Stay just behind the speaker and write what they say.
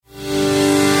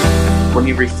When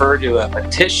you refer to a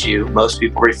tissue, most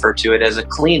people refer to it as a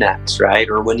Kleenex, right?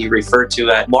 Or when you refer to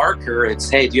a marker, it's,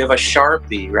 hey, do you have a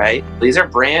Sharpie, right? These are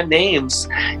brand names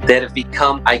that have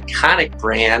become iconic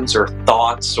brands or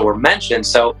thoughts or mentions.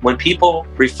 So when people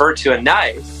refer to a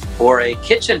knife or a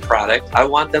kitchen product, I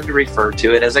want them to refer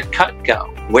to it as a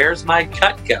Cutco. Where's my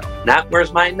Cutco? Not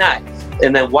where's my knife?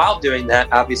 And then while doing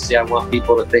that, obviously I want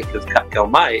people to think of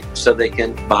Cutco Mike so they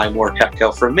can buy more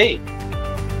Cutco from me.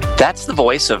 That's the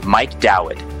voice of Mike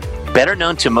Dowd, better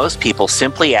known to most people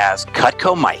simply as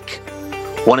Cutco Mike.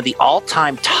 One of the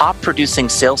all-time top-producing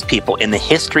salespeople in the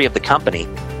history of the company,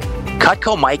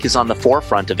 Cutco Mike is on the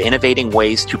forefront of innovating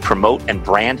ways to promote and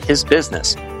brand his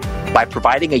business by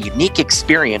providing a unique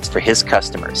experience for his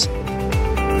customers.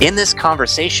 In this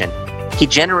conversation, he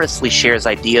generously shares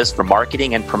ideas for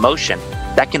marketing and promotion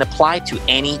that can apply to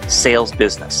any sales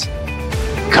business.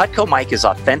 Cutco Mike is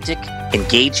authentic,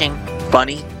 engaging,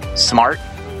 funny, smart,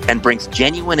 and brings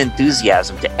genuine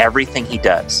enthusiasm to everything he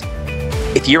does.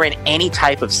 If you're in any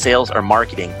type of sales or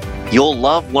marketing, you'll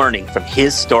love learning from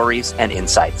his stories and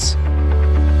insights.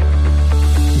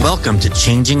 Welcome to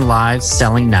Changing Lives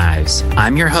Selling Knives.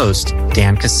 I'm your host,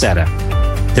 Dan Cassetta.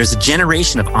 There's a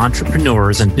generation of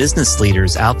entrepreneurs and business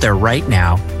leaders out there right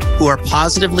now who are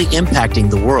positively impacting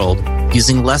the world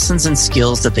using lessons and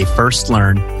skills that they first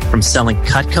learned from selling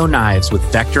Cutco knives with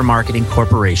Vector Marketing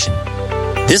Corporation.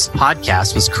 This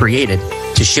podcast was created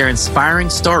to share inspiring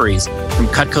stories from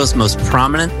Cutco's most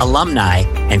prominent alumni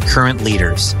and current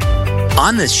leaders.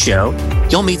 On this show,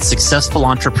 you'll meet successful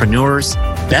entrepreneurs,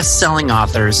 best-selling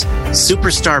authors,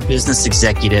 superstar business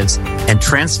executives, and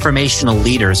transformational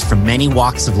leaders from many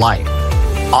walks of life.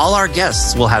 All our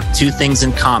guests will have two things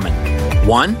in common.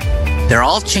 One, they're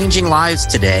all changing lives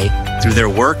today through their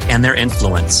work and their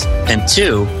influence. And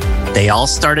two, they all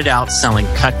started out selling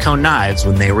Cutco knives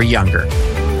when they were younger.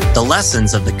 The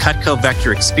lessons of the Cutco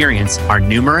Vector experience are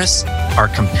numerous, are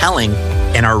compelling,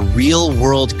 and are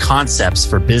real-world concepts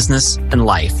for business and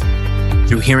life.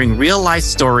 Through hearing real-life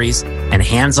stories and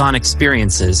hands-on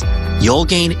experiences, you'll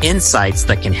gain insights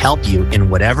that can help you in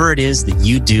whatever it is that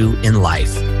you do in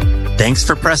life. Thanks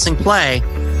for pressing play.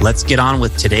 Let's get on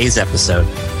with today's episode.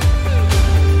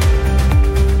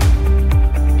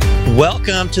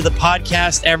 Welcome to the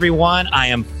podcast, everyone. I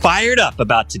am fired up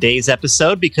about today's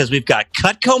episode because we've got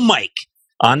Cutco Mike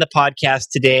on the podcast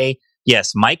today.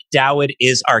 Yes, Mike Dowd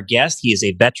is our guest. He is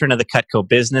a veteran of the Cutco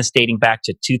business dating back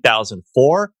to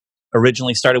 2004.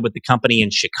 Originally started with the company in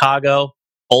Chicago,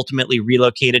 ultimately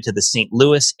relocated to the St.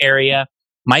 Louis area.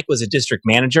 Mike was a district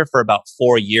manager for about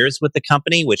 4 years with the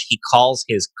company, which he calls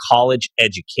his college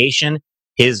education,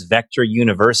 his Vector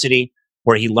University,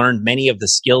 where he learned many of the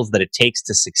skills that it takes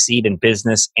to succeed in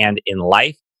business and in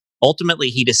life. Ultimately,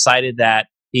 he decided that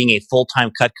being a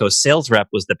full-time Cutco sales rep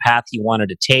was the path he wanted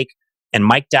to take, and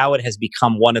Mike Dowd has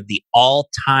become one of the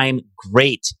all-time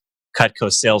great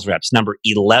Cutco sales reps, number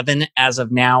 11 as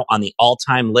of now on the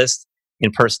all-time list in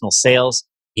personal sales.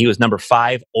 He was number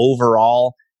 5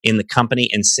 overall in the company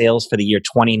in sales for the year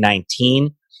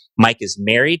 2019. Mike is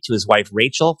married to his wife,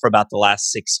 Rachel, for about the last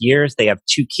 6 years. They have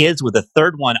 2 kids with a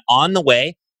third one on the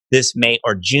way this May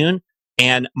or June.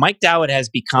 And Mike Dowd has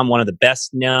become one of the best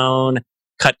known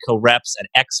Cutco reps, an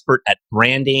expert at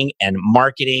branding and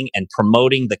marketing and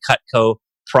promoting the Cutco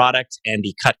product and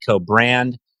the Cutco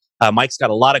brand. Mike's got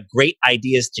a lot of great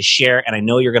ideas to share, and I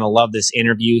know you're going to love this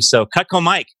interview. So Cutco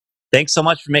Mike, thanks so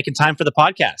much for making time for the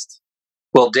podcast.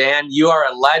 Well, Dan, you are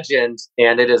a legend,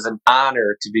 and it is an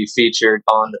honor to be featured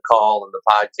on the call and the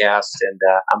podcast, and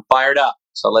I'm fired up.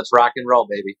 So let's rock and roll,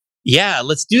 baby. Yeah,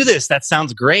 let's do this. That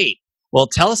sounds great. Well,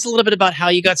 tell us a little bit about how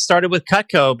you got started with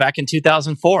Cutco back in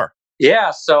 2004.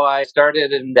 Yeah, so I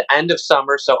started in the end of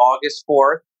summer, so August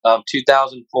 4th of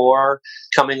 2004,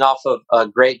 coming off of a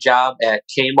great job at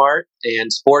Kmart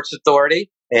and Sports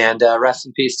Authority. And rest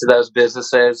in peace to those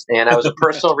businesses. And I was a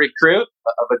personal recruit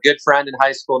of a good friend in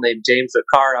high school named James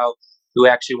Vaccaro, who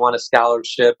actually won a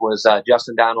scholarship, was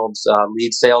Justin Donald's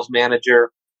lead sales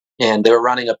manager. And they were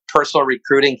running a personal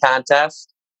recruiting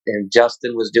contest. And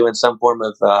Justin was doing some form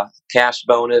of cash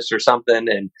bonus or something.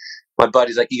 And my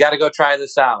buddy's like, you got to go try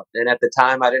this out. And at the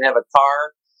time, I didn't have a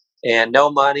car and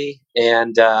no money.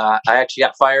 And I actually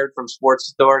got fired from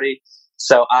Sports Authority.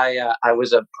 So I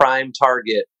was a prime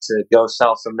target to go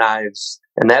sell some knives.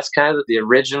 And that's kind of the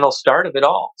original start of it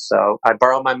all. So I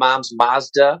borrowed my mom's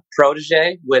Mazda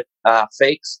Protege with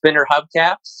fake spinner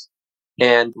hubcaps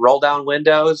and roll down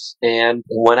windows and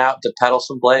went out to pedal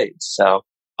some blades. So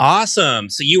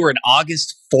awesome. So you were an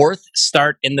August 4th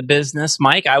start in the business,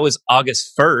 Mike. I was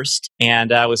August 1st,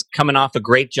 and I was coming off a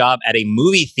great job at a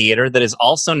movie theater that is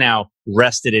also now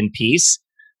rested in peace.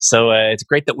 So it's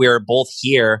great that we are both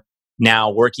here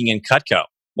now working in Cutco.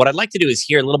 What I'd like to do is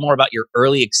hear a little more about your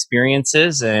early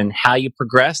experiences and how you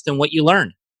progressed and what you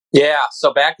learned. Yeah,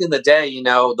 so back in the day,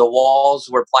 the walls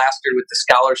were plastered with the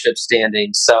scholarship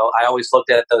standings. So I always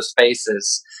looked at those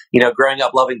faces. Growing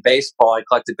up loving baseball, I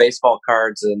collected baseball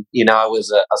cards and, I was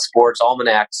a sports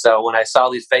almanac. So when I saw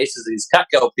these faces, these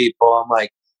Cutco people, I'm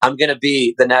like, I'm going to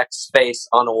be the next face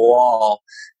on a wall.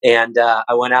 And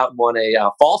I went out and won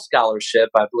a fall scholarship.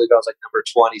 I believe I was like number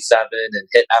 27 and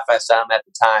hit FSM at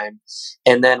the time.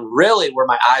 And then really where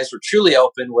my eyes were truly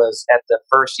open was at the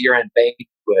first year end banquet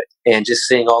and just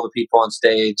seeing all the people on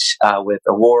stage with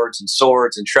awards and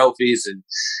swords and trophies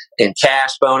and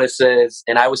cash bonuses.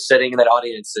 And I was sitting in that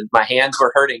audience and my hands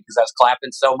were hurting because I was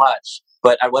clapping so much,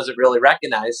 but I wasn't really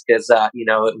recognized because, it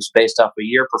was based off of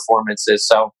year performances.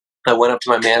 So I went up to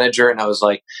my manager and I was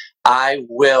like, I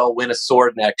will win a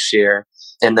sword next year.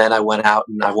 And then I went out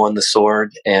and I won the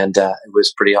sword and it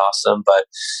was pretty awesome. But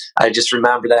I just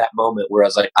remember that moment where I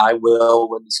was like, I will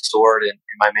win the sword. And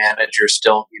my manager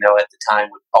still, at the time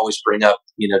would always bring up,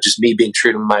 just me being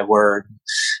true to my word.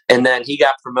 And then he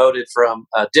got promoted from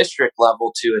a district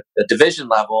level to a division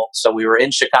level. So we were in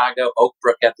Chicago, Oak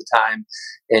Brook at the time.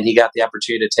 And he got the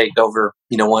opportunity to take over,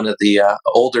 one of the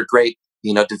older great,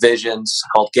 divisions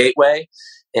called Gateway.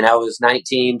 And I was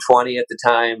 19, 20 at the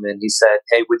time. And he said,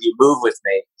 hey, would you move with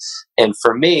me? And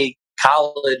for me,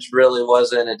 college really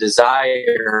wasn't a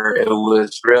desire. It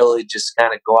was really just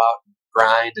kind of go out and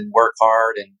grind and work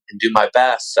hard and do my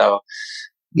best. So,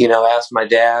 asked my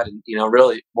dad and,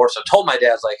 really more so told my dad,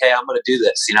 I was like, hey, I'm going to do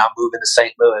this. I'm moving to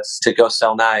St. Louis to go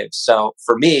sell knives. So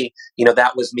for me,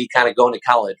 that was me kind of going to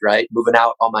college, right? Moving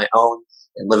out on my own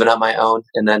and living on my own.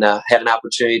 And then had an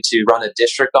opportunity to run a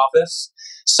district office.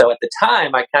 So at the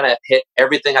time, I kind of hit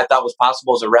everything I thought was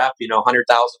possible as a rep. 100,000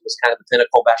 was kind of the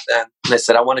pinnacle back then. And I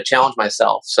said, I want to challenge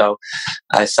myself. So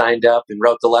I signed up and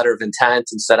wrote the letter of intent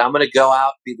and said, I'm going to go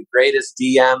out, be the greatest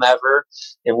DM ever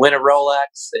and win a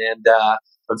Rolex. And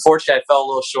unfortunately, I fell a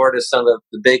little short of some of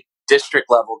the big district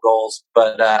level goals,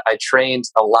 but I trained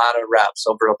a lot of reps,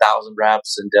 over 1,000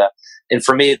 reps. And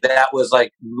for me, that was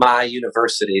like my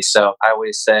university. So I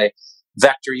always say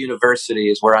Vector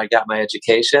University is where I got my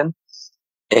education.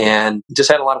 And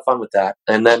just had a lot of fun with that.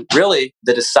 And then really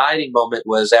the deciding moment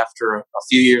was after a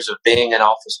few years of being an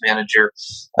office manager,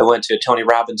 I went to a Tony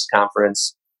Robbins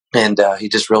conference and he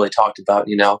just really talked about,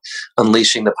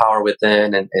 unleashing the power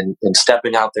within and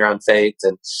stepping out there on faith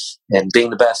and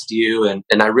being the best you.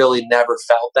 And I really never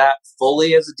felt that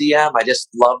fully as a DM. I just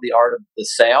love the art of the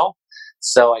sale.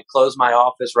 So I closed my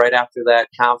office right after that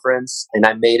conference and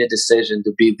I made a decision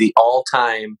to be the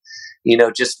all-time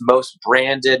just most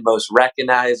branded, most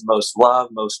recognized, most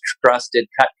loved, most trusted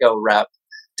Cutco rep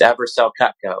to ever sell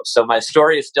Cutco. So my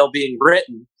story is still being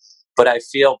written, but I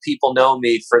feel people know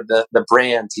me for the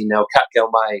brand, Cutco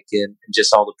Mike and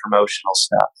just all the promotional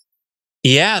stuff.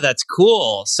 Yeah, that's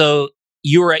cool. So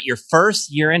you were at your first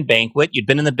year in banquet. You'd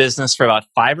been in the business for about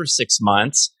 5 or 6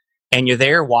 months, and you're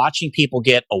there watching people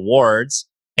get awards,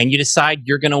 and you decide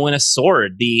you're going to win a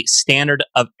sword, the standard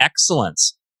of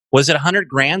excellence. Was it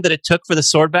 $100,000 that it took for the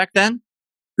sword back then?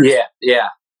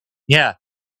 Yeah.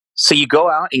 So you go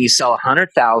out and you sell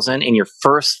 100,000 in your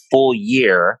first full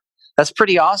year. That's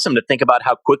pretty awesome to think about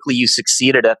how quickly you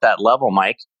succeeded at that level,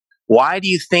 Mike. Why do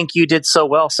you think you did so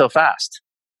well so fast?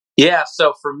 Yeah.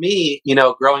 So for me,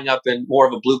 growing up in more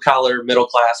of a blue collar, middle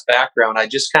class background, I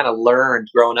just kind of learned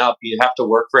growing up, you have to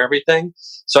work for everything.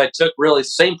 So I took really the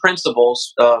same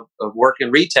principles of work in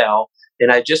retail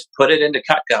and I just put it into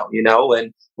Cutco,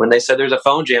 and when they said there's a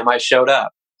phone jam, I showed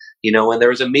up. When there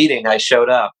was a meeting, I showed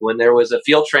up. When there was a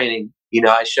field training,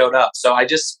 I showed up. So I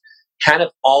just kind of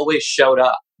always showed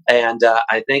up. And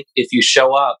I think if you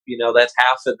show up, that's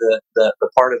half of the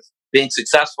part of being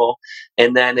successful.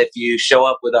 And then if you show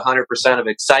up with 100% of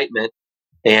excitement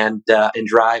and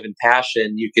drive and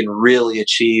passion, you can really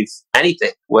achieve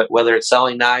anything, whether it's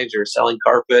selling knives or selling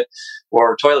carpet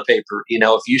or toilet paper.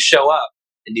 If you show up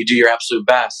and you do your absolute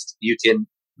best, you can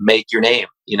make your name,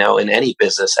 in any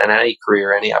business and any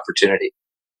career, any opportunity.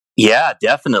 Yeah,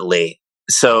 definitely.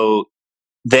 So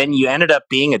then you ended up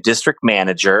being a district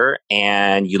manager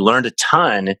and you learned a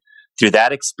ton through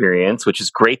that experience, which is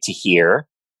great to hear.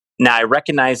 Now, I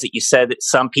recognize that you said that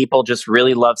some people just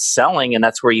really love selling and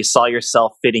that's where you saw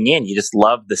yourself fitting in. You just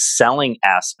love the selling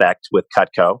aspect with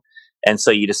Cutco. And so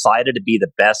you decided to be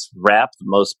the best rep, the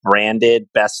most branded,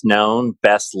 best known,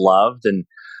 best loved. And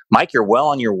Mike, you're well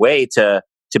on your way to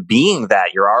being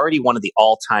that. You're already one of the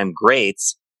all-time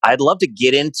greats. I'd love to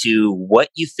get into what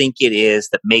you think it is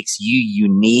that makes you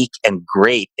unique and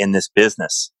great in this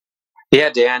business. Yeah,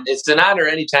 Dan, it's an honor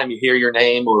anytime you hear your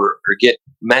name or get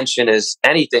mentioned as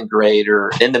anything great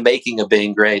or in the making of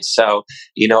being great. So,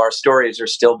 our stories are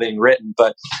still being written.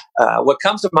 But what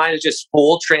comes to mind is just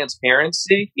full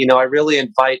transparency. I really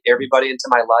invite everybody into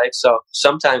my life. So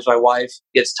sometimes my wife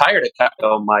gets tired of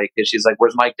Cutco Mike and she's like,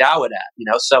 where's Mike Dowd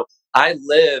at? So I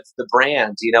live the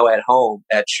brand, at home,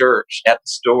 at church, at the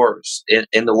stores,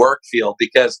 in the work field,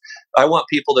 because I want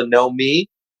people to know me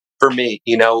for me,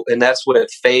 and that's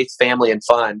with faith, family, and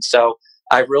fun. So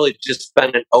I've really just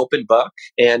been an open book.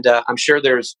 And I'm sure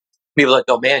there's people that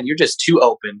go, man, you're just too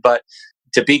open. But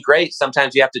to be great,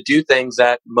 sometimes you have to do things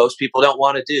that most people don't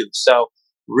want to do. So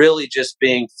really just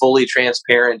being fully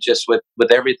transparent just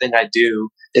with everything I do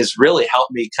is really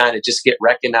helped me kind of just get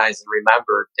recognized and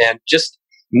remembered, and just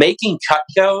making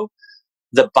Cutco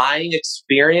the buying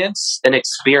experience an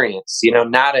experience,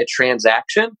 not a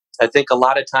transaction. I think a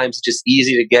lot of times it's just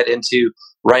easy to get into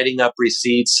writing up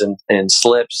receipts and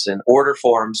slips and order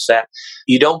forms that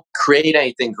you don't create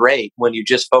anything great when you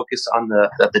just focus on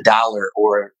the dollar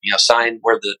or sign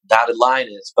where the dotted line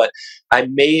is. But I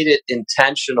made it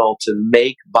intentional to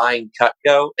make buying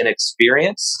Cutco an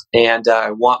experience, and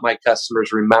I want my customers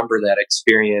to remember that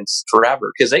experience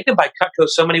forever, because they can buy Cutco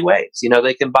so many ways.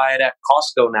 They can buy it at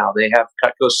Costco now. They have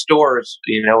Cutco stores,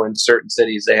 in certain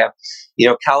cities. They have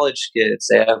college kids.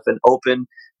 They have an open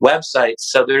website.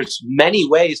 So there's many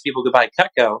ways people could buy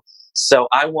Cutco. So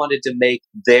I wanted to make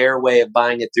their way of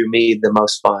buying it through me the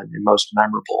most fun and most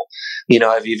memorable.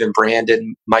 I've even branded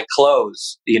my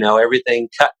clothes, everything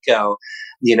Cutco.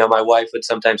 My wife would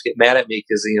sometimes get mad at me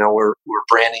because, we're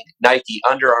branding Nike,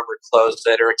 Under Armour clothes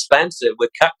that are expensive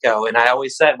with Cutco. And I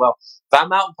always said, well, if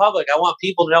I'm out in public, I want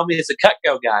people to know me as a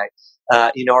Cutco guy.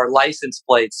 Our license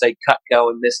plates say Cutco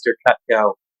and Mr.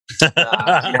 Cutco.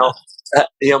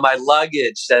 My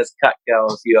luggage says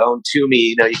Cutco. If you own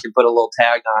Toomey, you can put a little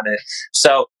tag on it.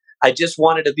 So I just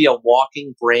wanted to be a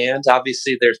walking brand.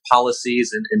 Obviously, there's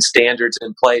policies and standards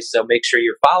in place, so make sure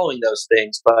you're following those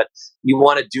things. But you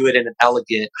want to do it in an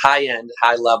elegant, high-end,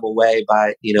 high-level way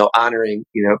by, honoring,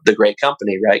 the great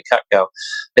company, right, Cutco.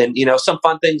 And, some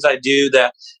fun things I do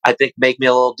that I think make me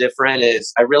a little different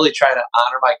is I really try to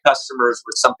honor my customers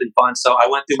with something fun. So I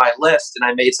went through my list and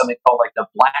I made something called like the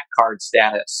black card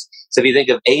status. So if you think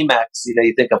of Amex,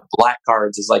 you think of black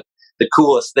cards as like the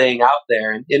coolest thing out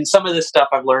there. And some of this stuff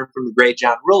I've learned from the great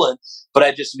John Ruhlin, but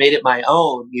I just made it my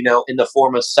own, in the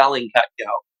form of selling Cutco.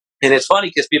 And it's funny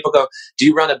because people go, do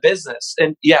you run a business?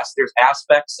 And yes, there's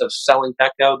aspects of selling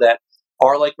Cutco that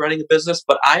are like running a business,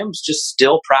 but I am just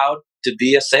still proud to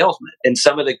be a salesman. And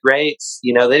some of the greats,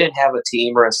 they didn't have a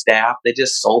team or a staff. They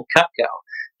just sold Cutco.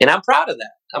 And I'm proud of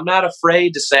that. I'm not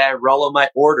afraid to say I roll on my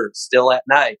orders still at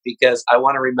night, because I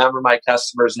want to remember my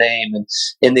customer's name and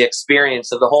in the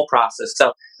experience of the whole process.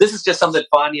 So this is just something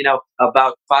fun.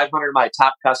 About 500 of my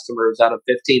top customers out of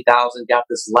 15,000 got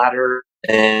this letter,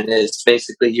 and it's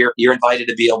basically you're invited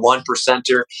to be a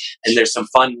 1%er, and there's some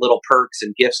fun little perks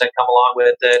and gifts that come along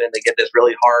with it, and they get this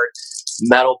really hard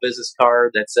metal business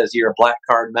card that says you're a black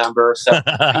card member. So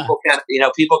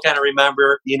people kind of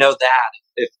remember that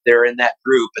if they're in that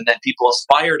group, and then people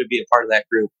aspire to be a part of that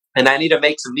group. And I need to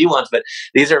make some new ones, but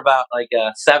these are about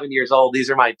 7 years old. These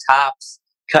are my Topps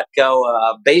Cutco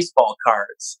baseball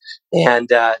cards, and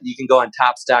you can go on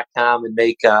Topps.com and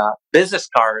make business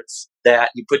cards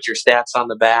that you put your stats on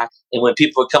the back. And when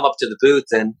people would come up to the booth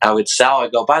and I would sell, I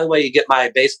go, by the way, you get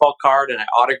my baseball card, and I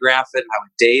autograph it and I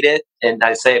would date it. And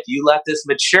I say, if you let this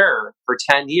mature for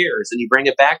 10 years and you bring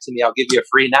it back to me, I'll give you a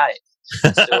free night.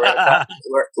 So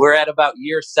we're at about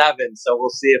year 7. So we'll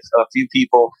see if a few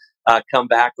people come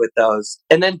back with those.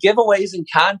 And then giveaways and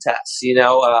contests.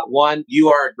 One, you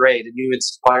are great and you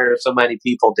inspire so many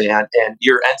people, Dan. And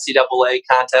your NCAA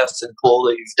contests and pool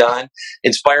that you've done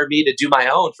inspired me to do my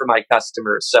own for my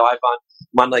customers. So I'm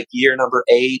on like year number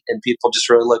 8, and people just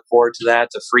really look forward to that.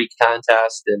 It's a free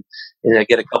contest, and I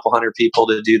get a couple hundred people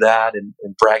to do that, and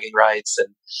bragging rights.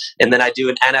 And then I do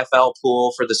an NFL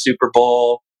pool for the Super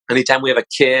Bowl. Anytime we have a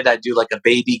kid, I do like a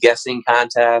baby guessing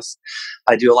contest.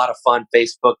 I do a lot of fun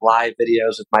Facebook Live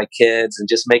videos with my kids and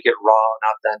just make it raw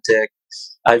and authentic.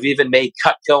 I've even made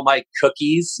Cutco Mike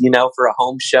cookies, for a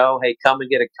home show. Hey, come and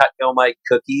get a Cutco Mike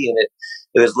cookie. And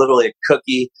it was literally a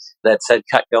cookie that said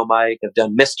Cutco Mike. I've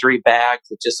done mystery bags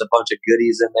with just a bunch of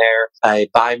goodies in there. I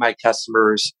buy my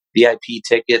customers VIP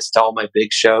tickets to all my big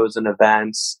shows and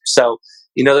events. So,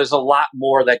 there's a lot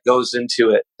more that goes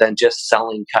into it than just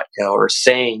selling Cutco or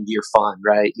saying you're fun,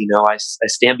 right? I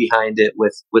stand behind it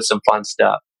with some fun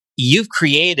stuff. You've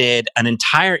created an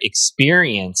entire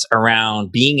experience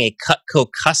around being a Cutco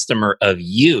customer of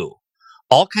you.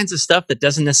 all kinds of stuff that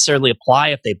doesn't necessarily apply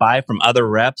if they buy from other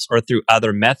reps or through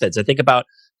other methods. I think about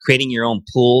creating your own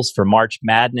pools for March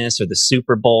Madness or the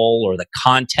Super Bowl or the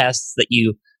contests that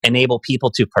you enable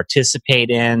people to participate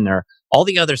in or all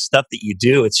the other stuff that you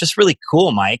do. It's just really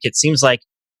cool, Mike. It seems like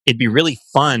it'd be really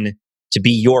fun to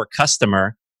be your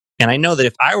customer. And I know that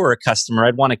if I were a customer,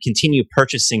 I'd want to continue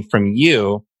purchasing from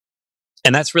you.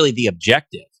 And that's really the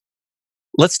objective.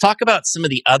 Let's talk about some of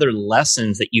the other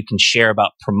lessons that you can share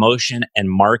about promotion and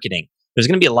marketing. There's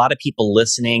going to be a lot of people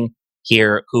listening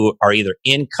here who are either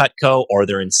in Cutco or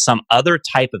they're in some other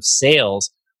type of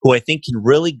sales who I think can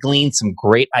really glean some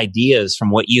great ideas from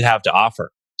what you have to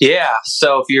offer. Yeah.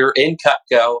 So if you're in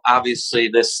Cutco, obviously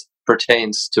this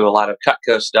pertains to a lot of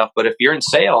Cutco stuff. But if you're in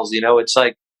sales, it's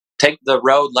like take the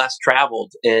road less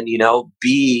traveled and,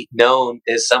 be known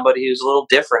as somebody who's a little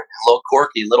different, a little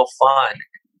quirky, a little fun,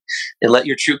 and let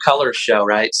your true colors show,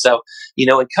 right? So, in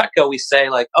Cutco, we say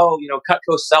like,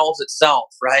 Cutco sells itself,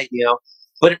 right?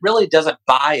 But it really doesn't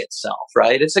buy itself,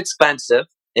 right? It's expensive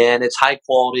and it's high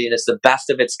quality and it's the best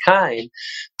of its kind.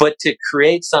 But to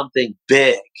create something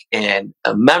big and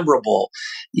memorable,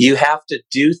 you have to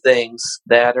do things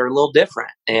that are a little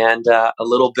different and a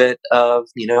little bit of,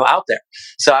 out there.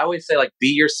 So I always say like, be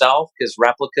yourself because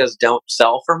replicas don't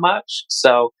sell for much.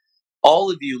 So all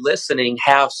of you listening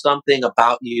have something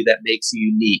about you that makes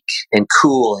you unique and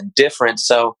cool and different.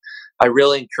 So I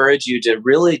really encourage you to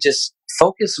really just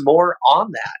focus more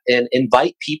on that and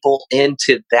invite people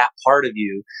into that part of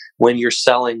you when you're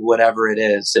selling whatever it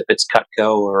is, if it's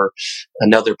Cutco or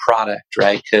another product,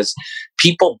 right? Because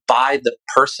people buy the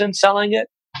person selling it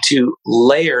to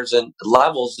layers and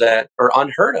levels that are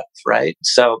unheard of, right?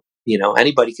 So,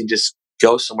 anybody can just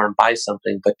go somewhere and buy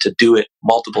something, but to do it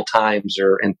multiple times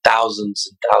or in thousands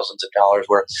and thousands of dollars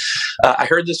worth. I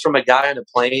heard this from a guy on a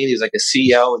plane. He's like a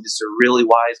CEO and just a really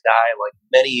wise guy like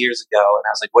many years ago. And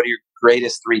I was like, what are your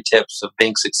greatest 3 tips of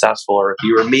being successful? Or if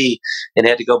you were me and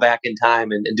had to go back in time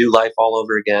and do life all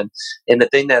over again. And the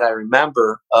thing that I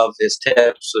remember of his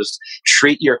tips was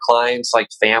treat your clients like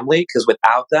family, because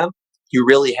without them, you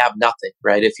really have nothing,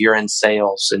 right? If you're in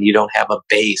sales and you don't have a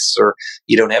base or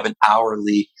you don't have an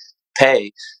hourly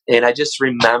pay. And I just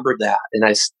remembered that. And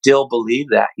I still believe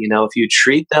that, if you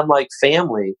treat them like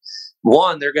family,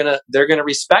 one, they're going to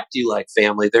respect you like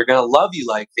family. They're going to love you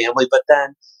like family, but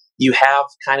then you have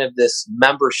kind of this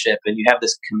membership and you have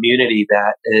this community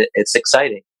that it's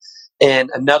exciting. And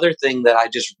another thing that I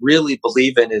just really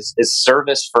believe in is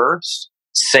service first,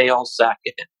 sales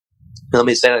second. Let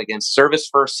me say that again, service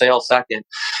first, sales second,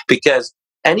 because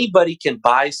anybody can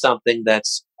buy something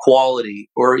that's quality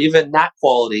or even not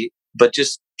quality, but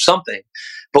just something.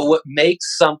 But what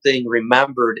makes something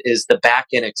remembered is the back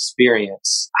end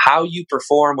experience, how you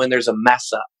perform when there's a mess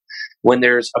up, when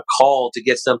there's a call to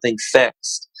get something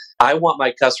fixed. I want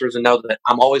my customers to know that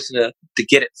I'm always going to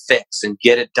get it fixed and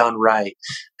get it done right.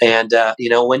 And,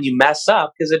 when you mess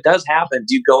up, because it does happen,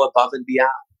 do you go above and beyond?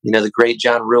 The great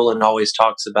John Ruhlin always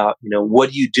talks about,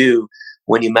 what do you do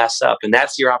when you mess up? And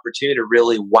that's your opportunity to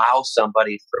really wow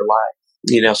somebody for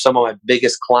life. Some of my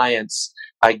biggest clients,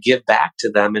 I give back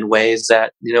to them in ways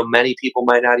that, many people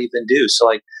might not even do. So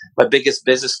like my biggest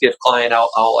business gift client,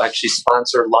 I'll actually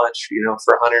sponsor lunch,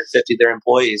 for 150 of their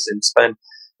employees and spend,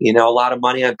 a lot of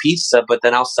money on pizza, but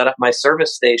then I'll set up my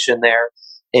service station there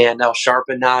and I'll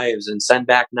sharpen knives and send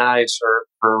back knives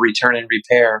for return and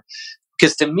repair.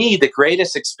 Because to me, the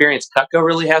greatest experience Cutco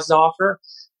really has to offer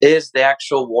is the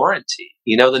actual warranty.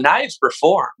 The knives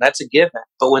perform, that's a given.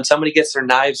 But when somebody gets their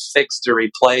knives fixed or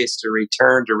replaced or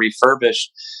returned or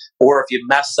refurbished, or if you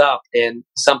mess up and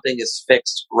something is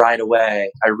fixed right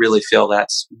away, I really feel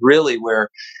that's really where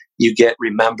you get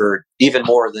remembered even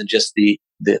more than just the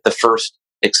first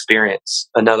experience.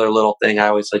 Another little thing I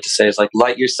always like to say is like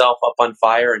light yourself up on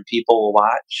fire and people will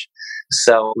watch.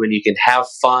 So when you can have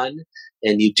fun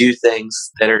and you do things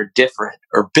that are different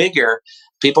or bigger,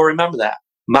 people remember that.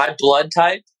 My blood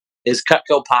type is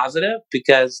Cutco positive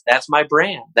because that's my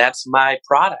brand. That's my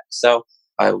product. So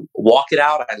I walk it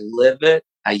out. I live it.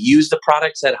 I use the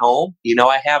products at home.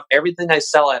 I have everything I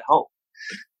sell at home.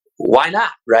 Why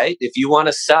not, right? If you want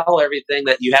to sell everything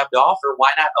that you have to offer, why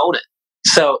not own it?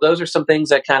 So those are some things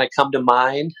that kind of come to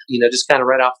mind, just kind of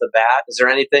right off the bat. Is there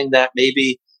anything that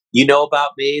maybe about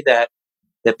me that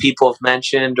people have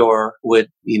mentioned or would,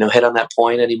 hit on that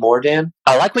point anymore, Dan?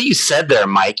 I like what you said there,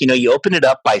 Mike. You open it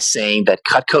up by saying that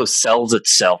Cutco sells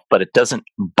itself, but it doesn't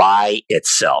buy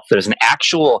itself. There's an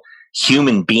actual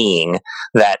human being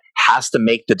that has to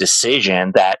make the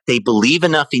decision that they believe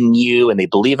enough in you and they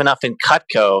believe enough in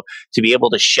Cutco to be able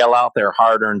to shell out their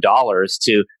hard-earned dollars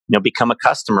to, become a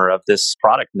customer of this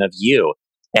product and of you.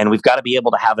 And we've got to be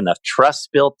able to have enough trust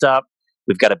built up.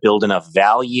 We've got to build enough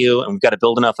value, and we've got to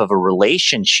build enough of a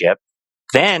relationship.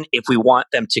 Then if we want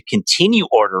them to continue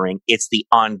ordering, it's the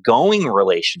ongoing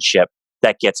relationship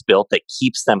that gets built that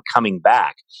keeps them coming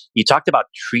back. You talked about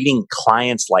treating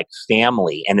clients like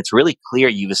family, and it's really clear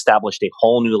you've established a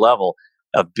whole new level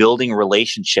of building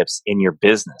relationships in your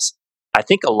business. I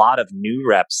think a lot of new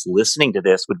reps listening to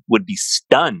this would be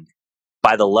stunned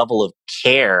by the level of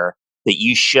care that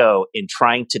you show in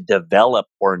trying to develop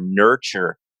or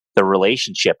nurture the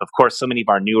relationship. Of course, so many of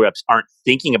our new reps aren't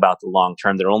thinking about the long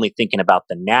term. They're only thinking about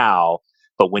the now.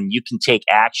 But when you can take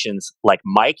actions like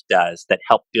Mike does that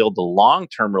help build the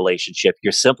long-term relationship,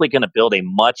 you're simply going to build a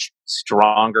much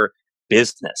stronger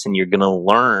business, and you're going to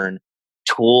learn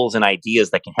tools and ideas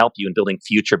that can help you in building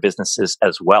future businesses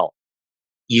as well.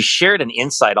 You shared an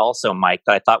insight also, Mike,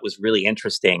 that I thought was really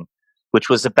interesting, which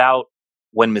was about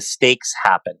when mistakes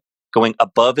happen, going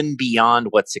above and beyond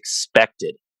what's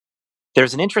expected.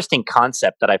 There's an interesting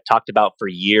concept that I've talked about for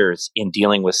years in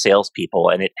dealing with salespeople,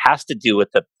 and it has to do with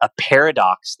a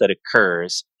paradox that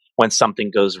occurs when something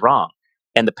goes wrong.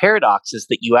 And the paradox is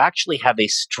that you actually have a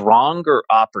stronger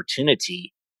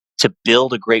opportunity to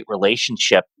build a great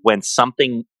relationship when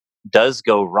something does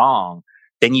go wrong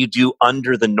than you do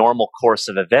under the normal course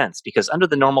of events. Because under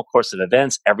the normal course of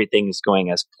events, everything is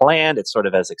going as planned, it's sort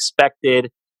of as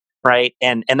expected, right?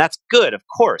 And that's good, of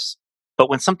course. But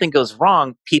when something goes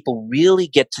wrong, people really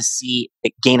get to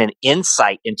gain an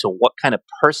insight into what kind of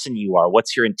person you are,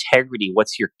 what's your integrity,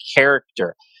 what's your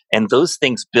character. And those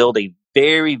things build a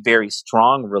very, very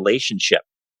strong relationship.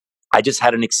 I just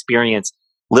had an experience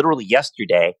literally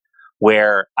yesterday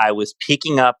where I was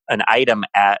picking up an item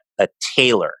at a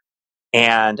tailor.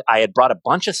 And I had brought a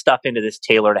bunch of stuff into this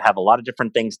tailor to have a lot of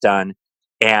different things done.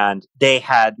 And they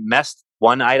had messed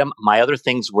one item. My other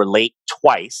things were late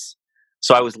twice.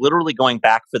 So I was literally going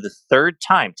back for the third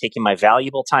time, taking my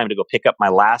valuable time to go pick up my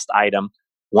last item.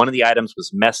 One of the items was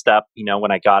messed up,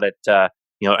 when I got it,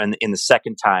 in the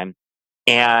second time.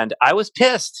 And I was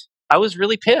pissed. I was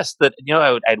really pissed that,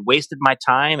 I'd wasted my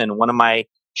time, and one of my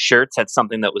shirts had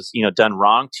something that was, done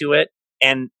wrong to it.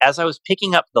 And as I was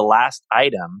picking up the last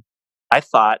item, I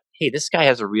thought, hey, this guy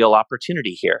has a real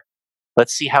opportunity here.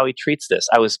 Let's see how he treats this.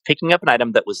 I was picking up an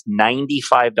item that was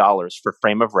 $95 for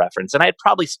frame of reference, and I had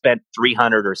probably spent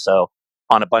 $300 or so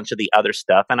on a bunch of the other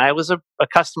stuff. And I was a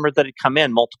customer that had come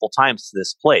in multiple times to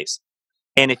this place.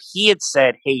 And if he had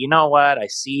said, hey, you know what? I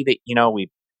see that,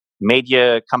 we made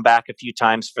you come back a few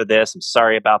times for this. I'm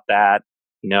sorry about that.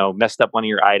 Messed up one of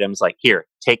your items. Like, here,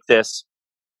 take this,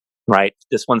 right?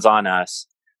 This one's on us.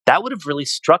 That would have really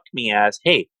struck me as,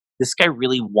 hey, this guy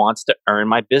really wants to earn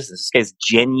my business. This guy's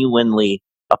genuinely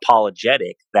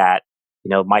apologetic that,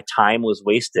 my time was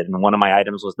wasted and one of my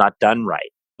items was not done right.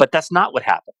 But that's not what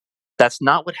happened. That's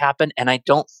not what happened. And I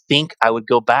don't think I would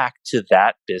go back to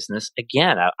that business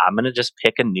again. I'm going to just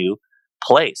pick a new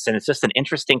place. And it's just an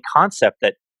interesting concept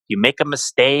that you make a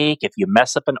mistake, if you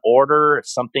mess up an order, if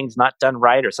something's not done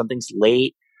right or something's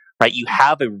late, right? You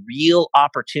have a real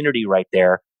opportunity right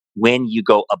there when you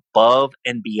go above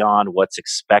and beyond what's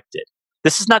expected.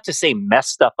 This is not to say mess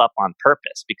stuff up on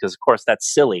purpose, because of course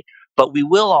that's silly, but we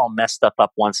will all mess stuff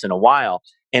up once in a while.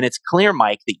 And it's clear,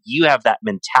 Mike, that you have that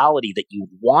mentality that you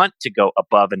want to go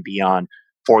above and beyond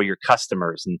for your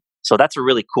customers. And so that's a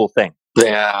really cool thing.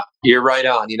 Yeah, you're right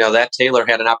on. That tailor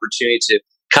had an opportunity to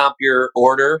comp your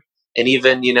order and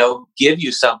even, give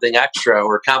you something extra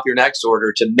or comp your next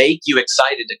order to make you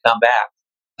excited to come back.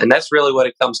 And that's really what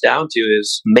it comes down to,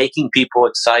 is making people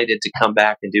excited to come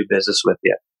back and do business with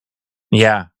you.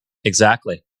 Yeah,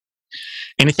 exactly.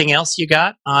 Anything else you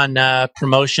got on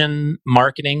promotion,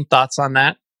 marketing, thoughts on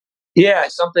that? Yeah,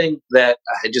 something that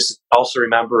I just also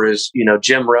remember is,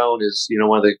 Jim Rohn is,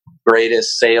 one of the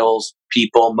greatest sales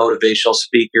people, motivational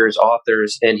speakers,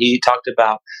 authors, and he talked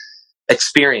about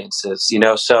experiences,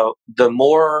 so the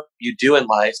more you do in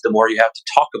life, the more you have to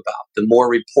talk about, the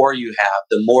more rapport you have,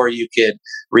 the more you could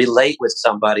relate with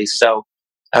somebody. So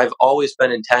I've always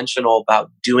been intentional about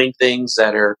doing things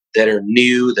that are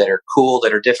new, that are cool,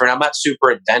 that are different. I'm not super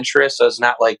adventurous, so it's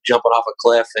not like jumping off a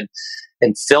cliff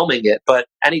and filming it. But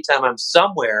anytime I'm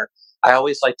somewhere, I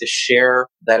always like to share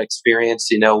that experience,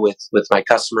 with my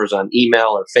customers on email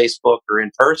or Facebook or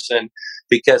in person,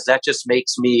 because that just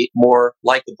makes me more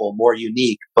likable, more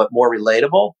unique, but more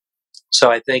relatable. So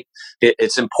I think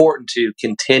it's important to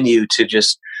continue to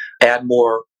just add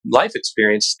more life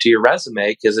experience to your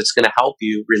resume because it's going to help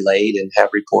you relate and have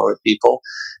rapport with people.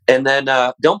 And then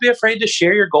don't be afraid to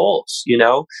share your goals.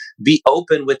 Be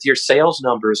open with your sales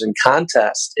numbers and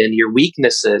contests and your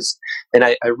weaknesses. And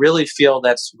I really feel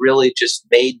that's really just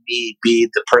made me be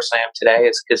the person I am today,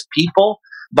 is because people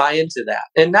buy into that.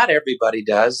 And not everybody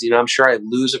does. I'm sure I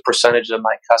lose a percentage of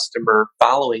my customer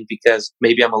following because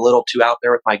maybe I'm a little too out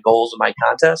there with my goals and my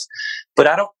contests. But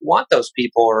I don't want those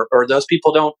people, or those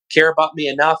people don't care about me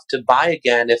enough to buy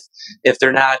again if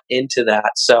they're not into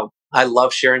that. So I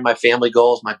love sharing my family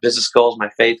goals, my business goals, my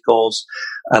faith goals.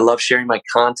 I love sharing my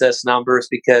contest numbers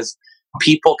because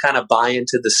people kind of buy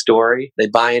into the story. They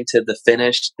buy into the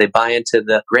finish. They buy into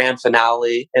the grand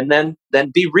finale. And then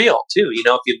be real too.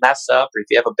 If you mess up or if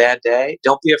you have a bad day,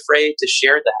 don't be afraid to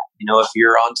share that. If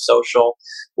you're on social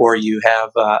or you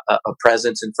have a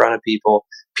presence in front of people,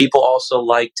 people also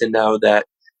like to know that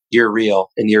you're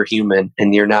real and you're human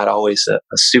and you're not always a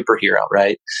superhero,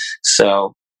 right?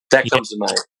 So that comes to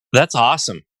mind. That's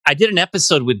awesome. I did an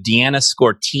episode with Deanna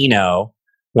Scortino,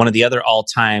 one of the other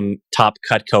all-time top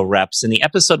Cutco reps, and the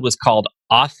episode was called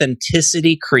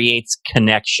Authenticity Creates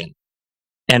Connection.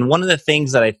 And one of the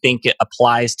things that I think it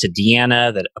applies to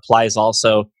Deanna, that applies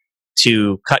also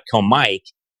to Cutco Mike,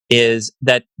 is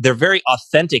that they're very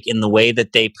authentic in the way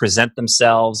that they present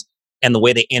themselves and the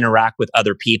way they interact with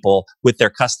other people, with their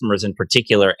customers in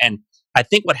particular. And I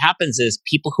think what happens is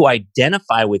people who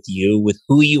identify with you, with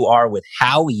who you are, with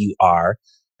how you are,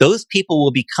 those people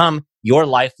will become your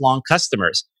lifelong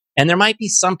customers. And there might be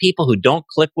some people who don't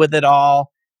click with it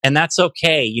all, and that's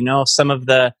okay. Some of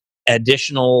the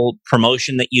additional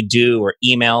promotion that you do or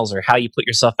emails or how you put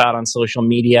yourself out on social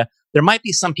media, there might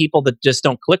be some people that just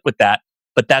don't click with that,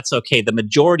 but that's okay. The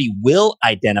majority will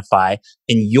identify,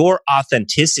 and your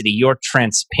authenticity, your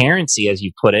transparency, as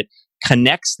you put it,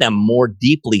 connects them more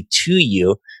deeply to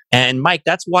you. And Mike,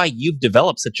 that's why you've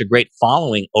developed such a great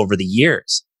following over the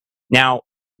years. Now,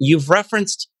 you've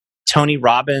referenced Tony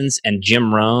Robbins and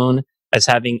Jim Rohn as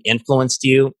having influenced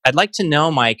you. I'd like to know,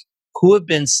 Mike, who have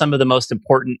been some of the most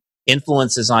important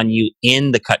influences on you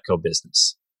in the Cutco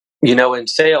business? In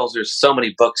sales, there's so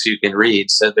many books you can read.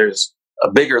 So there's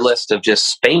a bigger list of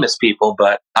just famous people,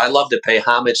 but I love to pay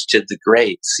homage to the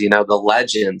greats, the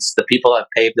legends, the people that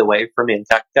paved the way for me in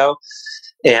Cutco.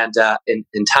 And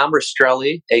Tom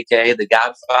Rastrelli, aka the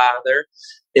Godfather,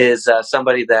 is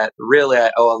somebody that really I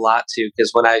owe a lot to,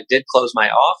 because when I did close my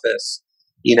office,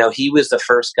 he was the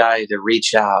first guy to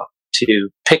reach out to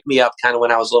pick me up kind of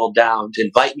when I was a little down, to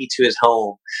invite me to his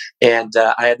home. And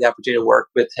I had the opportunity to work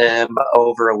with him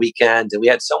over a weekend, and we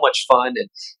had so much fun.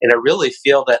 And I really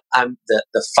feel that I'm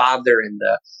the father and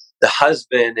the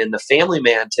husband and the family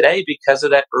man today because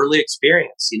of that early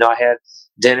experience. I had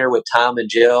dinner with Tom and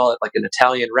Jill at like an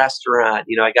Italian restaurant.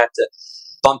 I got to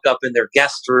bunk up in their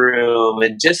guest room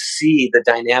and just see the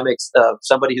dynamics of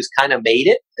somebody who's kind of made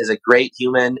it as a great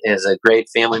human, as a great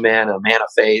family man, a man of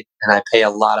faith. And I pay a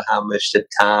lot of homage to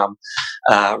Tom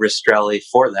Rastrelli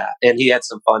for that. And he had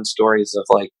some fun stories of,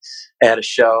 like, at a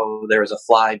show, there was a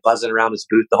fly buzzing around his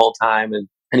booth the whole time. And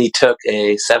he took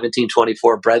a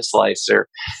 1724 bread slicer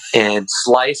and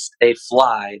sliced a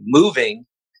fly moving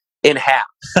in half.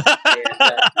 And,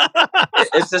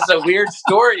 it's just a weird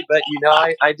story, but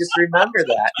I just remember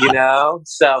that,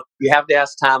 so you have to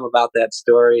ask Tom about that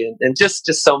story, and just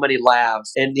so many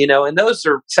laughs, and and those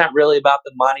are, it's not really about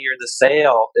the money or the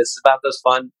sale, it's about those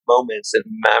fun moments and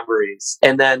memories.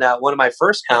 And then one of my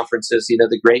first conferences,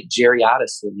 the great Jerry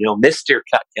Otteson, Mr.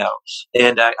 Cutco,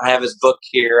 and I have his book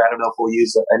here. I don't know if we'll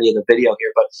use any of the video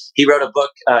here, but he wrote a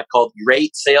book called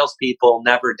Great Salespeople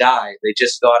Never Die, They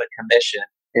Just Go Out of Commission.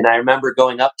 And I remember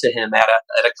going up to him at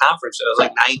a conference. I was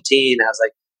like 19. I was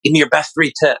like, give me your best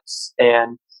 3 tips.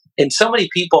 And so many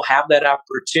people have that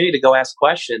opportunity to go ask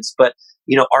questions, but,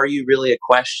 are you really a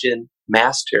question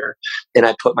master? And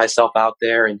I put myself out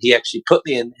there, and he actually put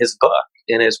me in his book,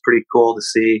 and it's pretty cool to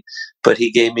see. But he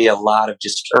gave me a lot of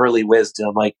just early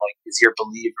wisdom, like is your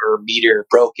believer meter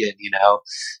broken?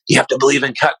 You have to believe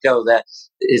in Cutco that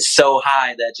is so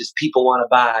high that just people want to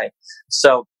buy.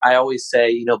 So I always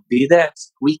say, be that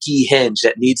squeaky hinge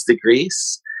that needs the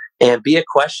grease, and be a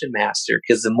question master,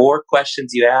 because the more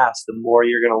questions you ask, the more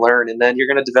you're going to learn. And then you're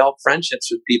going to develop friendships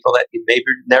with people that you maybe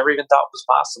never even thought was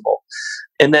possible.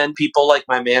 And then people like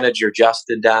my manager,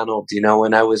 Justin Donald,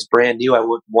 when I was brand new, I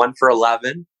went 1 for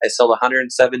 11. I sold $172,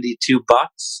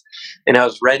 and I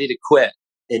was ready to quit.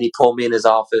 And he pulled me in his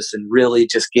office and really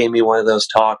just gave me one of those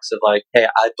talks of like, hey,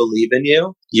 I believe in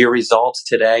you. Your results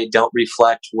today don't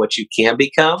reflect what you can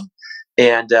become.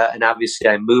 And obviously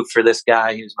I moved for this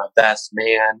guy. He was my best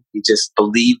man. He just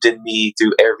believed in me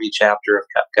through every chapter of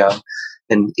Cutco.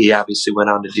 and he obviously went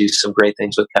on to do some great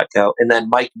things with Cutco. And then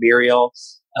Mike Muriel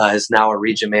is now a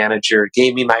region manager,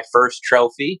 gave me my first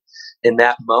trophy. In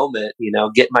that moment,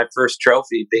 getting my first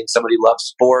trophy, being somebody who loves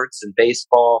sports and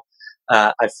baseball,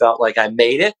 I felt like I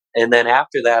made it. And then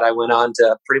after that, I went on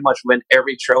to pretty much win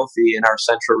every trophy in our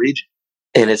central region.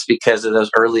 And it's because of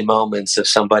those early moments of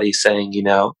somebody saying,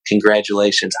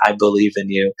 congratulations, I believe in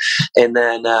you. And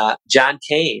then John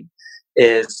Kane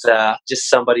is just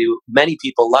somebody who many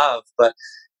people love, but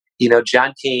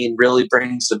John Kane really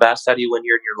brings the best out of you when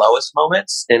you're in your lowest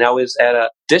moments. And I was at a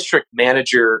district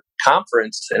manager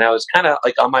conference, and I was kind of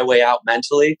like on my way out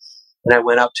mentally. And I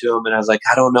went up to him and I was like,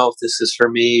 I don't know if this is for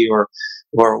me or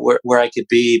where I could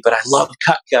be, but I love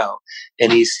Cutco.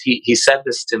 And he said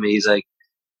this to me. He's like,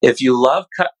 if you love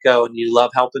Cutco and you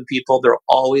love helping people, there'll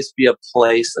always be a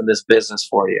place in this business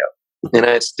for you. And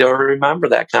I still remember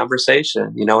that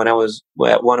conversation, when I was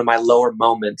at one of my lower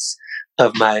moments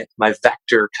of my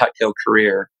Vector Cutco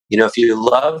career. If you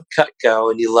love Cutco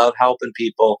and you love helping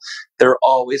people, there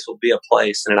always will be a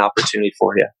place and an opportunity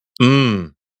for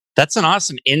you. That's an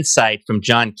awesome insight from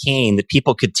John Kane that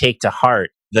people could take to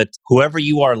heart. That whoever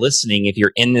you are listening, if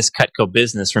you're in this Cutco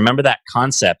business, remember that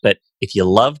concept that if you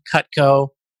love Cutco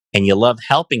and you love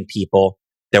helping people,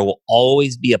 there will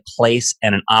always be a place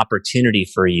and an opportunity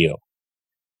for you.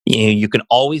 You can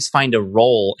always find a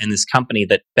role in this company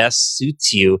that best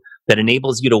suits you, that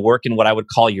enables you to work in what I would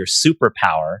call your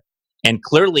superpower. And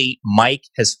clearly, Mike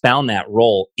has found that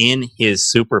role in his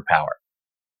superpower.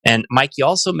 And Mike, you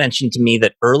also mentioned to me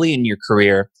that early in your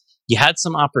career, you had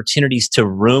some opportunities to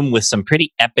room with some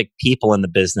pretty epic people in the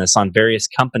business on various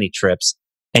company trips,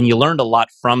 and you learned a lot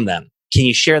from them. Can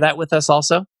you share that with us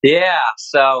also? Yeah.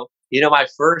 So, my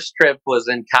first trip was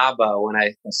in Cabo when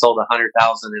I sold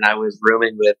 100,000, and I was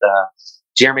rooming with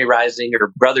Jeremy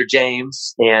Reisinger, brother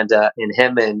James, and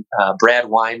him and Brad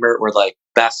Weimer were like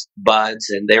best buds,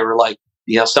 and they were like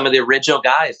some of the original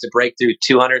guys to break through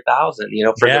 200,000,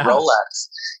 for the Rolex.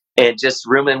 And just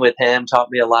rooming with him taught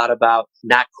me a lot about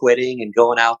not quitting and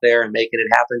going out there and making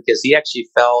it happen, because he actually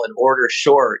fell an order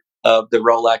short of the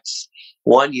Rolex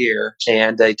one year,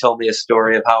 and he told me a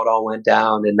story of how it all went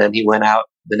down, and then he went out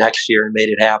the next year and made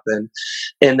it happen.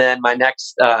 And then my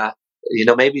next,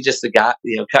 maybe just the guy,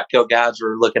 Cutco gods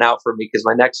were looking out for me, because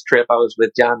my next trip I was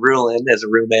with John Rulin as a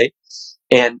roommate,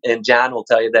 and John will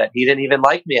tell you that he didn't even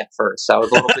like me at first. I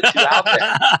was a little bit too out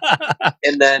there.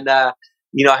 And then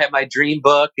I had my dream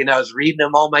book, and I was reading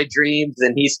him all my dreams,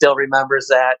 and he still remembers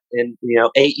that. And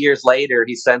 8 years later,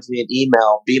 he sends me an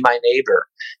email, "Be my neighbor,"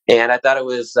 and I thought it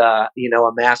was a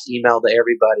mass email to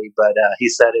everybody, but he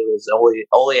said it was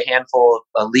only a handful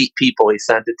of elite people he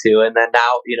sent it to. And then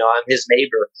now I'm his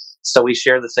neighbor, so we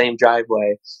share the same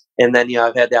driveway. And then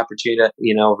I've had the opportunity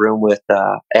to room with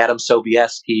Adam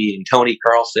Sobieski and Tony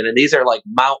Carlson, and these are like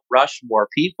Mount Rushmore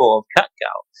people of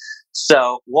Cutco.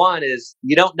 So one is,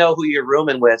 you don't know who you're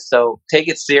rooming with, so take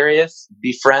it serious,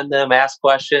 befriend them, ask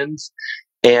questions,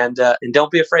 and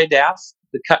don't be afraid to ask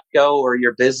the Cutco or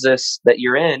your business that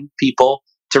you're in people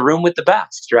to room with the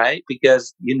best, right?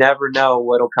 Because you never know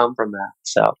what'll come from that.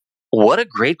 So what a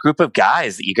great group of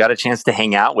guys that you got a chance to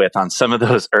hang out with on some of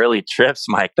those early trips,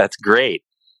 Mike. That's great.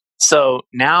 So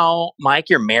now, Mike,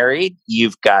 you're married,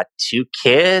 you've got 2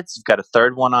 kids, you've got a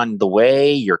third one on the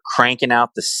way, you're cranking out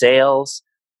the sales.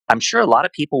 I'm sure a lot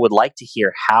of people would like to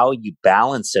hear how you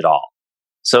balance it all.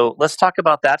 So let's talk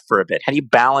about that for a bit. How do you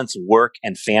balance work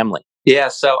and family? Yeah,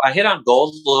 so I hit on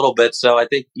goals a little bit. So I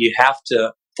think you have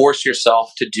to force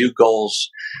yourself to do goals.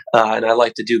 And I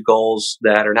like to do goals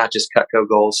that are not just Cutco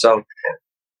goals. So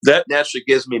that naturally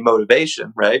gives me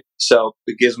motivation, right? So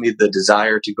it gives me the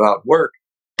desire to go out and work.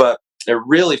 But I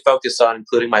really focus on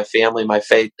including my family, my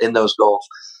faith in those goals.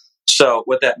 So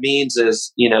what that means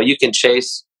is, you can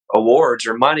chase awards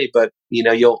or money, but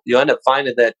you'll end up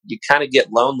finding that you kind of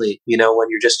get lonely, when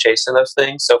you're just chasing those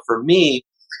things. So for me,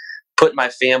 putting my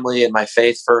family and my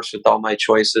faith first with all my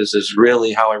choices is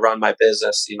really how I run my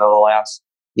business. The last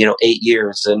 8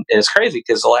 years, and it's crazy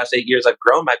because the last 8 years I've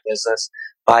grown my business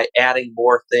by adding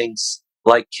more things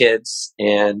like kids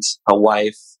and a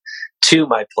wife to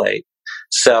my plate.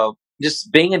 So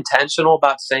just being intentional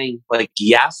about saying like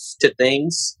yes to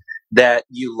things that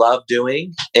you love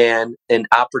doing and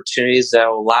opportunities that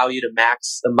will allow you to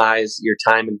maximize your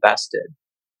time invested.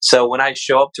 So when I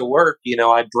show up to work,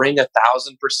 I bring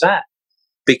 1,000%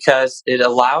 because it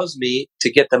allows me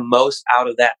to get the most out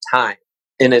of that time.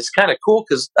 And it's kind of cool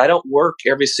because I don't work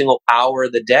every single hour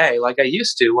of the day like I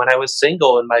used to when I was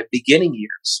single in my beginning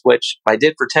years, which I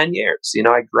did for 10 years.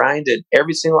 I grinded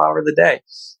every single hour of the day.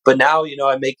 But now,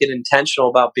 I make it intentional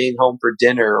about being home for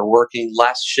dinner or working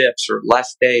less shifts or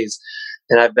less days.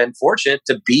 And I've been fortunate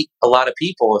to beat a lot of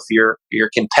people if you're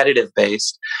competitive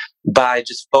based by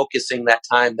just focusing that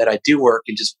time that I do work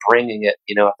and just bringing it,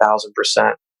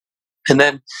 1,000%. And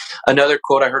then another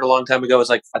quote I heard a long time ago was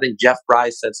like, I think Jeff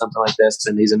Bryce said something like this,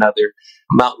 and he's another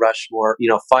Mount Rushmore,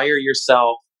 fire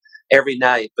yourself every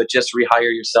night, but just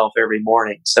rehire yourself every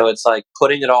morning. So it's like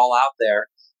putting it all out there.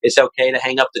 It's okay to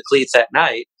hang up the cleats at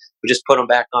night, but just put them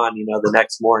back on, the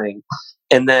next morning.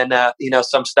 And then,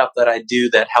 some stuff that I do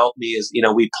that help me is,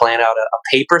 we plan out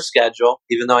a paper schedule,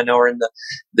 even though I know we're in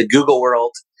the Google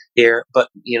world here, but,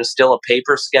 still a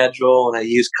paper schedule, and I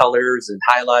use colors and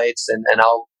highlights, and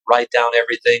I'll write down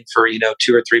everything for,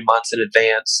 2 or 3 months in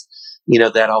advance,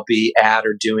 that I'll be at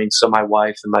or doing. So my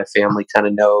wife and my family kind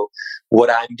of know what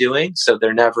I'm doing. So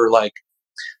they're never like,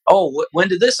 oh, when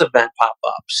did this event pop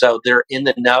up? So they're in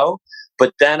the know.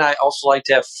 But then I also like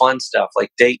to have fun stuff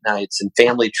like date nights and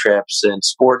family trips and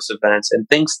sports events and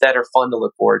things that are fun to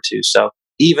look forward to. So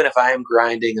even if I am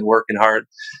grinding and working hard,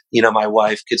 my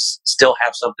wife could still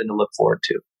have something to look forward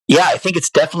to. Yeah, I think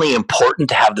it's definitely important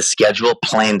to have the schedule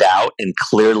planned out and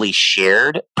clearly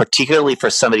shared, particularly for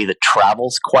somebody that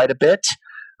travels quite a bit.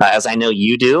 As I know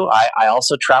you do, I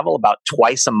also travel about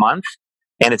twice a month.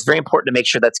 And it's very important to make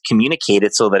sure that's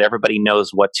communicated so that everybody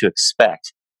knows what to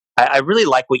expect. I really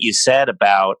like what you said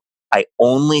about I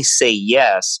only say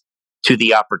yes to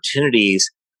the opportunities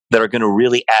that are going to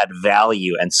really add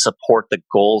value and support the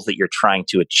goals that you're trying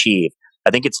to achieve. I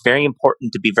think it's very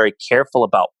important to be very careful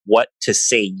about what to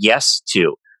say yes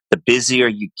to. The busier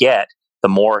you get, the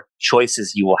more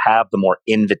choices you will have, the more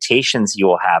invitations you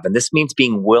will have. And this means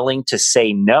being willing to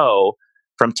say no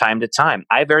from time to time.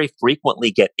 I very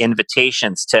frequently get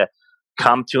invitations to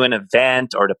come to an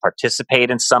event or to participate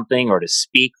in something or to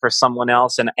speak for someone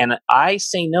else. And I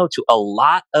say no to a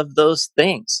lot of those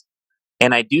things.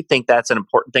 And I do think that's an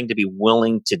important thing to be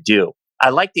willing to do. I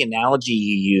like the analogy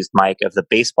you used, Mike, of the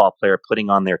baseball player putting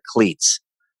on their cleats.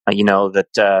 It's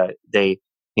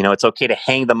okay to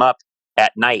hang them up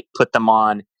at night, put them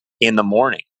on in the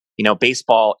morning.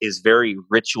 Baseball is very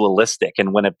ritualistic.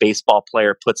 And when a baseball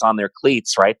player puts on their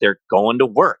cleats, right, they're going to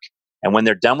work. And when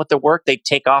they're done with their work, they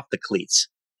take off the cleats.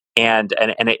 And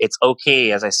it's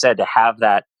okay, as I said, to have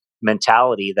that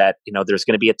mentality that, there's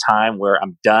going to be a time where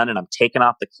I'm done and I'm taking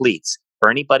off the cleats. For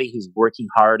anybody who's working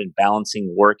hard and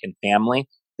balancing work and family,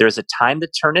 there's a time to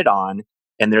turn it on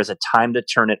and there's a time to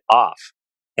turn it off.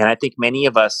 And I think many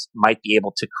of us might be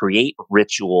able to create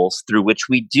rituals through which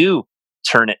we do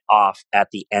turn it off at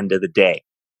the end of the day.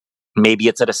 Maybe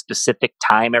it's at a specific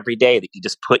time every day that you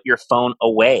just put your phone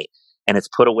away and it's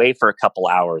put away for a couple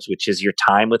hours, which is your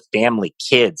time with family,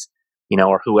 kids,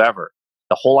 or whoever.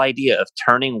 The whole idea of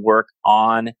turning work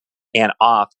on and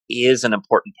off is an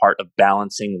important part of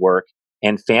balancing work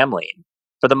and family.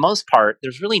 For the most part,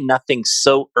 there's really nothing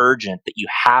so urgent that you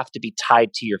have to be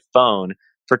tied to your phone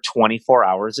for 24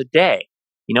 hours a day.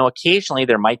 Occasionally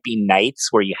there might be nights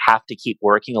where you have to keep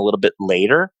working a little bit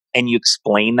later and you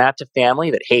explain that to family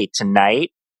that, hey,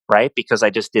 tonight, right, because I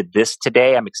just did this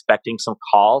today, I'm expecting some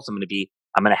calls. I'm going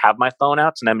to have my phone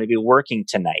out and I'm going to be working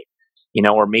tonight.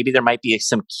 Or maybe there might be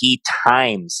some key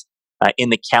times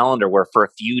in the calendar where for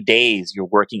a few days you're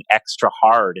working extra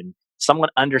hard and someone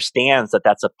understands that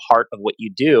that's a part of what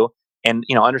you do and,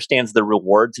 understands the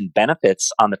rewards and benefits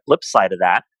on the flip side of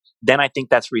that, then I think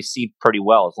that's received pretty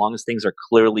well as long as things are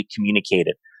clearly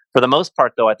communicated. For the most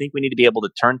part, though, I think we need to be able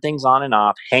to turn things on and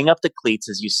off, hang up the cleats,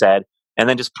 as you said, and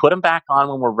then just put them back on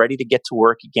when we're ready to get to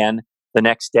work again the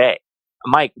next day.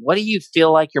 Mike, what do you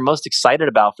feel like you're most excited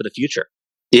about for the future?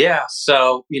 Yeah.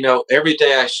 So, every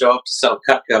day I show up to sell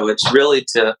Cutco, it's really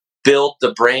to build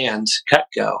the brand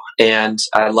Cutco. And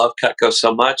I love Cutco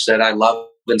so much that I love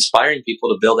inspiring people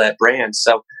to build that brand.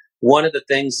 So one of the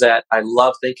things that I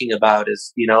love thinking about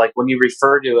is, like when you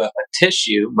refer to a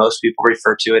tissue, most people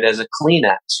refer to it as a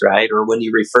Kleenex, right? Or when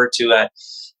you refer to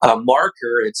a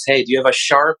marker, it's, hey, do you have a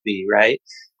Sharpie, right?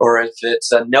 Or if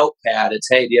it's a notepad, it's,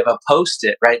 hey, do you have a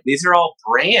Post-it, right? These are all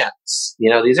brands.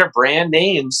 These are brand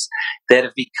names that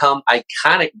have become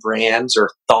iconic brands or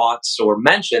thoughts or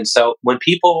mentions. So when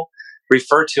people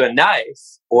refer to a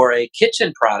knife or a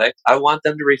kitchen product, I want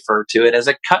them to refer to it as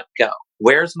a Cutco.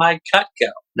 Where's my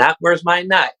Cutco? Not where's my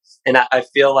knife? And I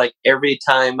feel like every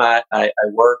time I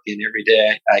work and every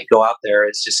day I go out there,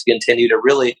 it's just continue to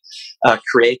really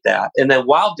create that. And then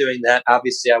while doing that,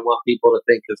 obviously I want people to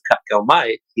think of Cutco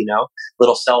Mike,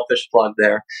 little selfish plug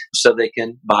there, so they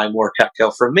can buy more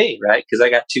Cutco from me, right? Because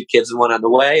I got 2 kids and 1 on the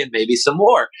way and maybe some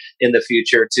more in the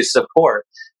future to support.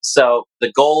 So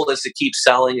the goal is to keep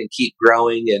selling and keep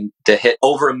growing and to hit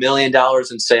over $1 million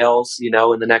in sales, in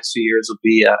the next few years would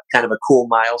be kind of a cool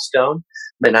milestone.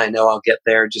 and I know I'll get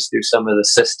there just through some of the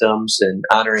systems and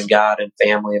honoring God and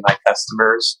family and my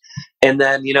customers. And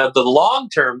then, the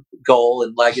long-term goal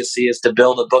and legacy is to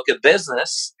build a book of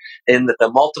business in the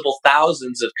multiple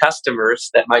thousands of customers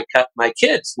that my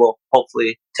kids will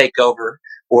hopefully take over,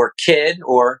 or kid,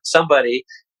 or somebody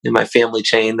in my family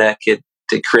chain that could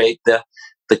to create the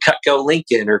Cutco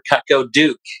Lincoln or Cutco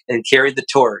Duke and carry the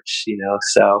torch.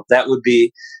 So that would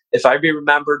be, if I'd be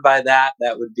remembered by that,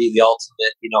 that would be the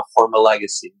ultimate, form of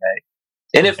legacy, right?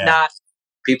 And if not,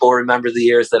 people remember the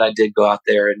years that I did go out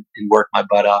there and work my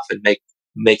butt off and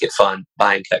make it fun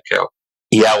buying Cutco.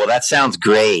 Yeah, well, that sounds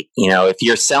great. If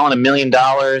you're selling $1 million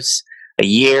a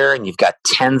year and you've got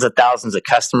tens of thousands of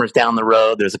customers down the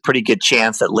road, there's a pretty good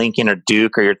chance that Lincoln or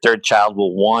Duke or your third child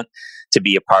will want to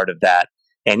be a part of that.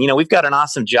 And, we've got an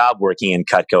awesome job working in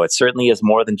Cutco. It certainly is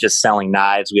more than just selling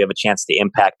knives. We have a chance to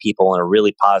impact people in a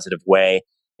really positive way.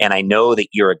 And I know that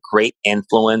you're a great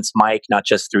influence, Mike, not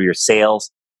just through your sales,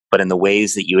 but in the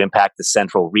ways that you impact the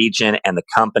central region and the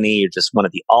company. You're just one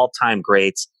of the all-time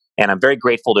greats. And I'm very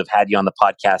grateful to have had you on the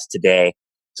podcast today.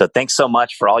 So thanks so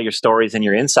much for all your stories and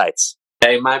your insights.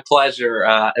 Hey, my pleasure.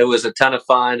 It was a ton of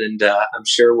fun, and I'm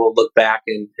sure we'll look back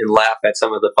and laugh at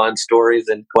some of the fun stories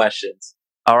and questions.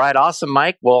 All right. Awesome,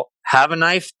 Mike. Well, have a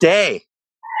nice day.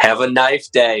 Have a nice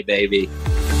day, baby.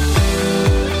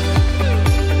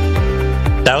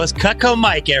 That was Cutco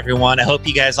Mike, everyone. I hope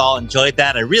you guys all enjoyed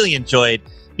that. I really enjoyed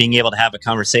being able to have a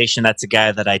conversation. That's a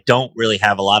guy that I don't really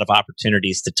have a lot of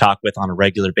opportunities to talk with on a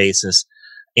regular basis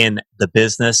in the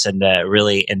business, and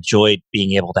really enjoyed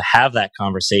being able to have that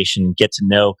conversation, get to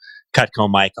know Cutco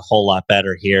Mike a whole lot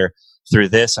better here through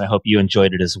this. I hope you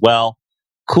enjoyed it as well.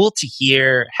 Cool to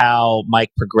hear how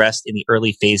Mike progressed in the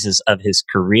early phases of his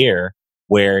career,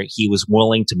 where he was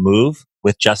willing to move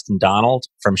with Justin Donald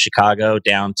from Chicago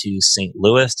down to St.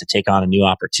 Louis to take on a new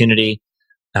opportunity,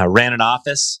 ran an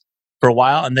office for a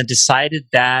while, and then decided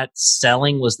that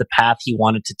selling was the path he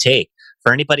wanted to take.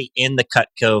 For anybody in the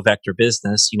Cutco Vector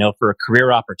business, for a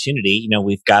career opportunity,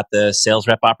 we've got the sales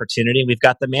rep opportunity, we've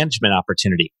got the management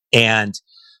opportunity, and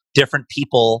different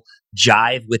people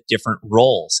jive with different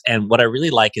roles. And what I really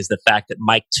like is the fact that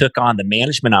Mike took on the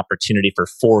management opportunity for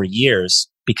 4 years,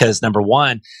 because number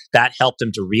one, that helped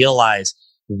him to realize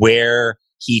where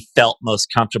he felt most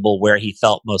comfortable, where he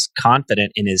felt most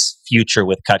confident in his future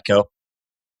with Cutco.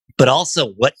 But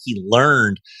also what he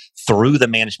learned through the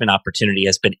management opportunity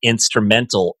has been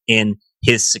instrumental in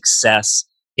his success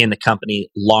in the company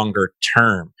longer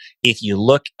term. If you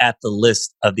look at the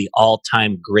list of the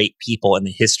all-time great people in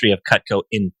the history of Cutco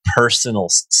in personal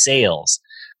sales,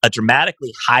 a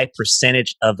dramatically high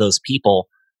percentage of those people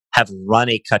have run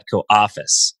a Cutco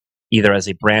office, either as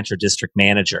a branch or district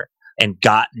manager, and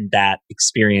gotten that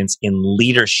experience in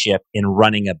leadership, in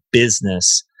running a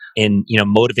business, in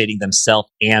motivating themselves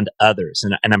and others.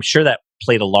 And I'm sure that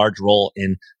played a large role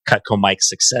in Cutco Mike's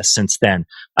success since then.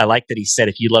 I like that he said,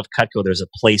 if you love Cutco, there's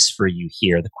a place for you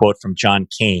here. The quote from John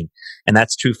Kane. And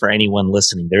that's true for anyone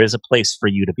listening. There is a place for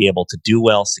you to be able to do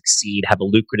well, succeed, have a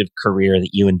lucrative career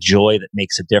that you enjoy, that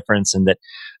makes a difference, and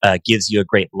that gives you a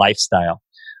great lifestyle.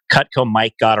 Cutco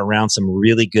Mike got around some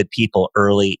really good people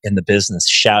early in the business.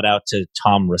 Shout out to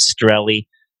Tom Rastrelli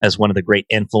as one of the great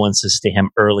influences to him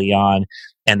early on.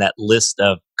 And that list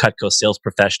of Cutco sales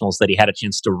professionals that he had a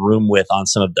chance to room with on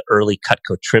some of the early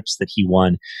Cutco trips that he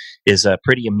won is a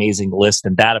pretty amazing list.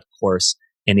 And that, of course,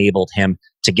 enabled him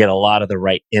to get a lot of the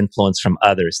right influence from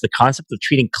others. The concept of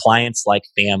treating clients like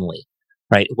family,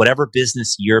 right? Whatever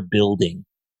business you're building,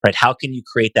 right? How can you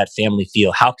create that family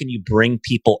feel? How can you bring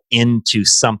people into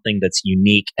something that's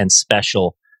unique and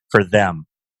special for them?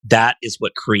 That is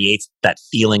what creates that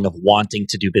feeling of wanting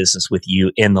to do business with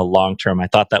you in the long term. I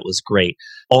thought that was great.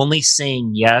 Only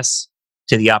saying yes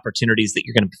to the opportunities that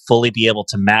you're going to fully be able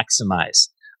to maximize.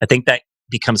 I think that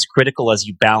becomes critical as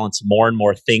you balance more and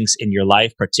more things in your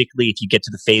life, particularly if you get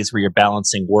to the phase where you're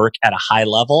balancing work at a high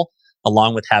level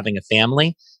along with having a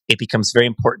family. It becomes very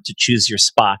important to choose your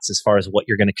spots as far as what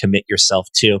you're going to commit yourself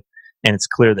to. And it's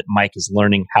clear that Mike is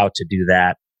learning how to do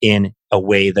that in a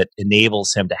way that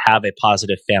enables him to have a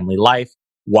positive family life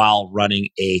while running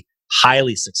a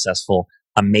highly successful,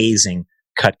 amazing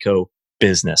Cutco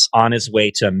business. On his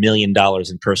way to $1 million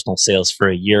in personal sales for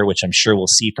a year, which I'm sure we'll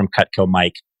see from Cutco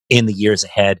Mike in the years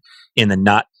ahead in the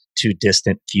not too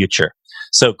distant future.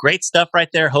 So great stuff right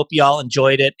there. Hope you all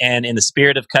enjoyed it. And in the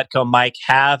spirit of Cutco Mike,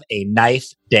 have a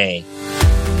nice day.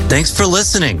 Thanks for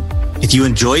listening. If you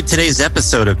enjoyed today's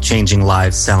episode of Changing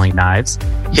Lives Selling Knives,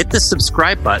 hit the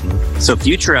subscribe button so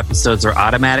future episodes are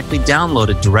automatically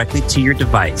downloaded directly to your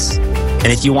device.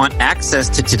 And if you want access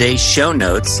to today's show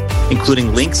notes,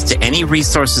 including links to any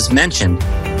resources mentioned,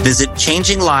 visit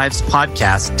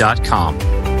changinglivespodcast.com.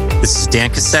 This is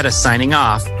Dan Cassetta signing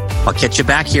off. I'll catch you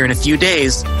back here in a few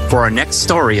days for our next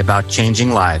story about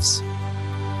changing lives.